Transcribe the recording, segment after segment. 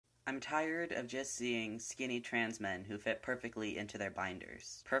I'm tired of just seeing skinny trans men who fit perfectly into their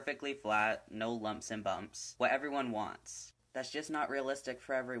binders. Perfectly flat, no lumps and bumps. What everyone wants. That's just not realistic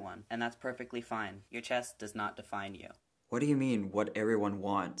for everyone, and that's perfectly fine. Your chest does not define you. What do you mean, what everyone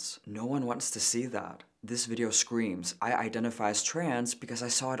wants? No one wants to see that. This video screams, I identify as trans because I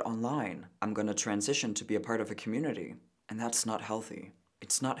saw it online. I'm gonna transition to be a part of a community. And that's not healthy.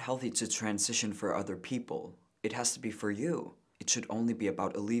 It's not healthy to transition for other people. It has to be for you. It should only be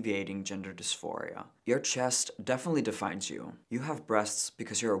about alleviating gender dysphoria. Your chest definitely defines you. You have breasts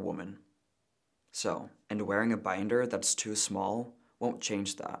because you're a woman. So, and wearing a binder that's too small won't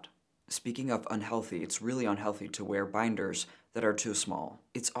change that. Speaking of unhealthy, it's really unhealthy to wear binders that are too small.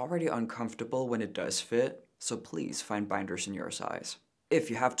 It's already uncomfortable when it does fit, so please find binders in your size. If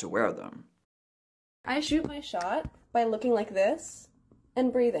you have to wear them. I shoot my shot by looking like this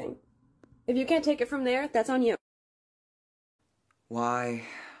and breathing. If you can't take it from there, that's on you.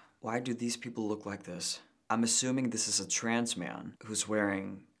 Why do these people look like this? I'm assuming this is a trans man who's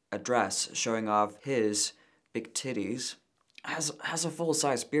wearing a dress showing off his big titties, has a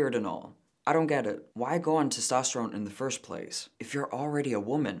full-size beard and all. I don't get it. Why go on testosterone in the first place? If you're already a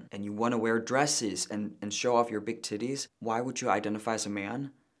woman and you want to wear dresses and show off your big titties, why would you identify as a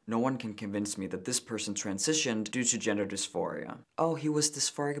man? No one can convince me that this person transitioned due to gender dysphoria. Oh, he was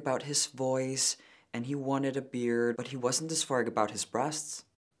dysphoric about his voice, and he wanted a beard, but he wasn't dysphoric about his breasts.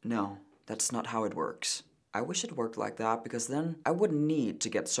 No, that's not how it works. I wish it worked like that because then I wouldn't need to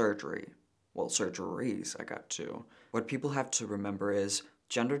get surgery. Well, surgeries I got to. What people have to remember is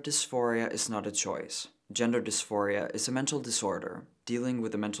gender dysphoria is not a choice. Gender dysphoria is a mental disorder. Dealing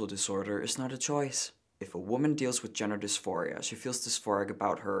with a mental disorder is not a choice. If a woman deals with gender dysphoria, she feels dysphoric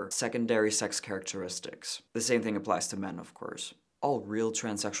about her secondary sex characteristics. The same thing applies to men, of course. All real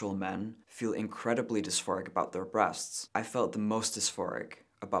transsexual men feel incredibly dysphoric about their breasts. I felt the most dysphoric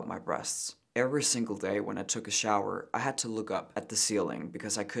about my breasts. Every single day when I took a shower, I had to look up at the ceiling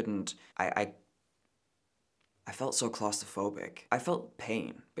because I couldn't, I felt so claustrophobic. I felt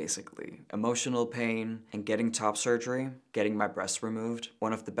pain, basically. Emotional pain, and getting top surgery, getting my breasts removed,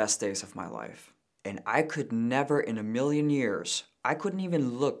 one of the best days of my life. And I could never in a million years, I couldn't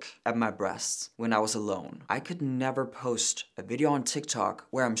even look at my breasts when I was alone. I could never post a video on TikTok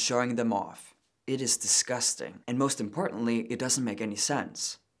where I'm showing them off. It is disgusting. And most importantly, it doesn't make any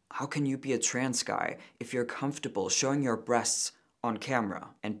sense. How can you be a trans guy if you're comfortable showing your breasts on camera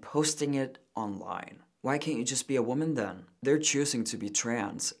and posting it online? Why can't you just be a woman then? They're choosing to be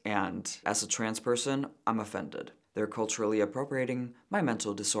trans, and as a trans person, I'm offended. They're culturally appropriating my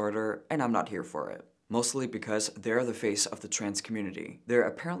mental disorder, and I'm not here for it. Mostly because they're the face of the trans community. They're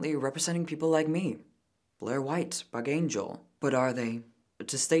apparently representing people like me. Blair White, Bug Angel. But are they?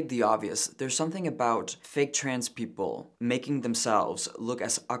 To state the obvious, there's something about fake trans people making themselves look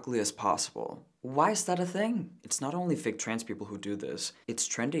as ugly as possible. Why is that a thing? It's not only fake trans people who do this. It's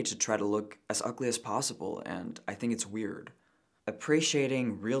trendy to try to look as ugly as possible, and I think it's weird.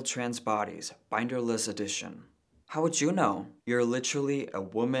 Appreciating real trans bodies, binderless edition. How would you know? You're literally a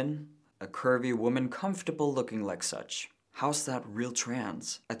woman, a curvy woman comfortable looking like such. How's that real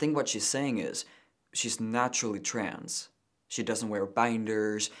trans? I think what she's saying is, she's naturally trans. She doesn't wear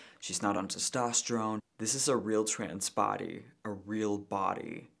binders, she's not on testosterone. This is a real trans body, a real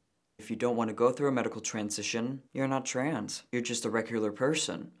body. If you don't want to go through a medical transition, you're not trans. You're just a regular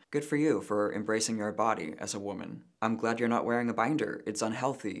person. Good for you for embracing your body as a woman. I'm glad you're not wearing a binder. It's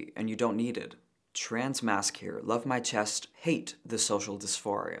unhealthy and you don't need it. Trans mask here, love my chest, hate the social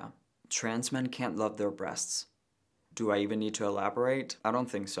dysphoria. Trans men can't love their breasts. Do I even need to elaborate? I don't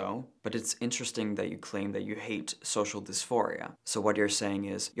think so. But it's interesting that you claim that you hate social dysphoria. So what you're saying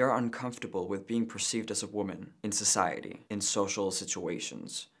is, you're uncomfortable with being perceived as a woman in society, in social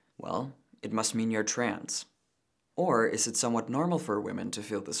situations. Well, it must mean you're trans. Or is it somewhat normal for women to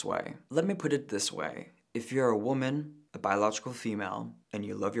feel this way? Let me put it this way. If you're a woman, a biological female, and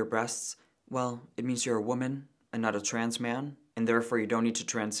you love your breasts, well, it means you're a woman and not a trans man, and therefore you don't need to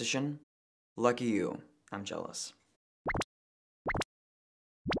transition. Lucky you. I'm jealous.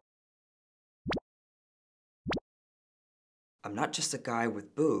 I'm not just a guy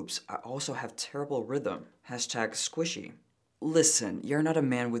with boobs, I also have terrible rhythm. Hashtag squishy. Listen, you're not a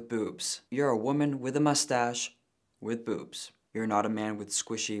man with boobs. You're a woman with a mustache with boobs. You're not a man with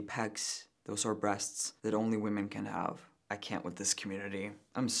squishy pecs. Those are breasts that only women can have. I can't with this community.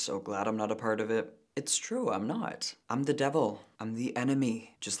 I'm so glad I'm not a part of it. It's true, I'm not. I'm the devil. I'm the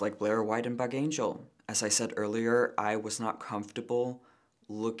enemy, just like Blair White and Bug Angel. As I said earlier, I was not comfortable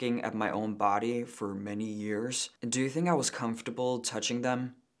looking at my own body for many years. Do you think I was comfortable touching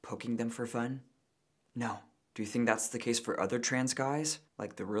them, poking them for fun? No. Do you think that's the case for other trans guys?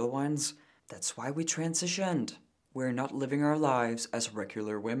 Like the real ones? That's why we transitioned. We're not living our lives as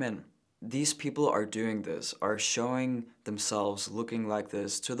regular women. These people are doing this, are showing themselves looking like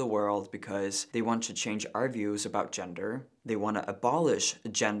this to the world because they want to change our views about gender. They want to abolish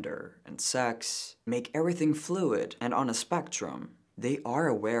gender and sex, make everything fluid and on a spectrum. They are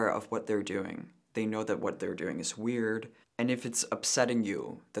aware of what they're doing. They know that what they're doing is weird. And if it's upsetting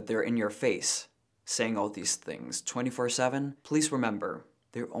you that they're in your face saying all these things 24/7, please remember,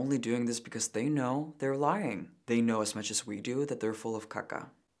 they're only doing this because they know they're lying. They know as much as we do that they're full of caca.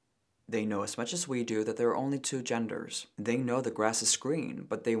 They know as much as we do that there are only two genders. They know the grass is green,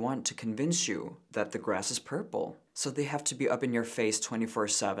 but they want to convince you that the grass is purple. So they have to be up in your face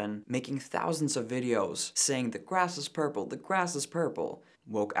 24/7, making thousands of videos saying the grass is purple, the grass is purple.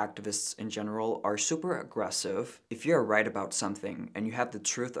 Woke activists in general are super aggressive. If you're right about something and you have the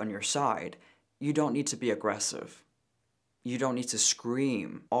truth on your side, you don't need to be aggressive. You don't need to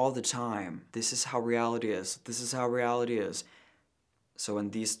scream all the time. This is how reality is. This is how reality is. So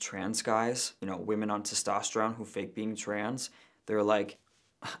when these trans guys, women on testosterone who fake being trans, they're like,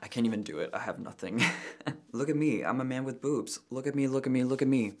 I can't even do it. I have nothing. Look at me. I'm a man with boobs. Look at me, look at me, look at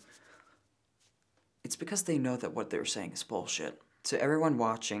me. It's because they know that what they're saying is bullshit. To everyone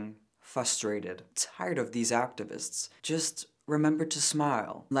watching, frustrated, tired of these activists, just remember to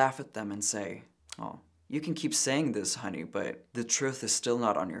smile, laugh at them and say, oh, you can keep saying this, honey, but the truth is still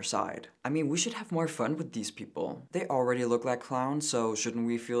not on your side. I mean, we should have more fun with these people. They already look like clowns, so shouldn't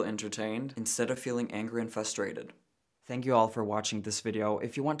we feel entertained instead of feeling angry and frustrated? Thank you all for watching this video.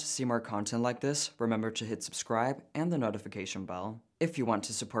 If you want to see more content like this, remember to hit subscribe and the notification bell. If you want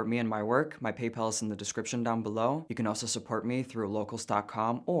to support me and my work, my PayPal is in the description down below. You can also support me through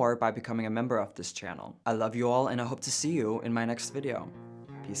locals.com or by becoming a member of this channel. I love you all and I hope to see you in my next video.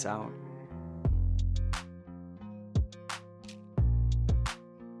 Peace out.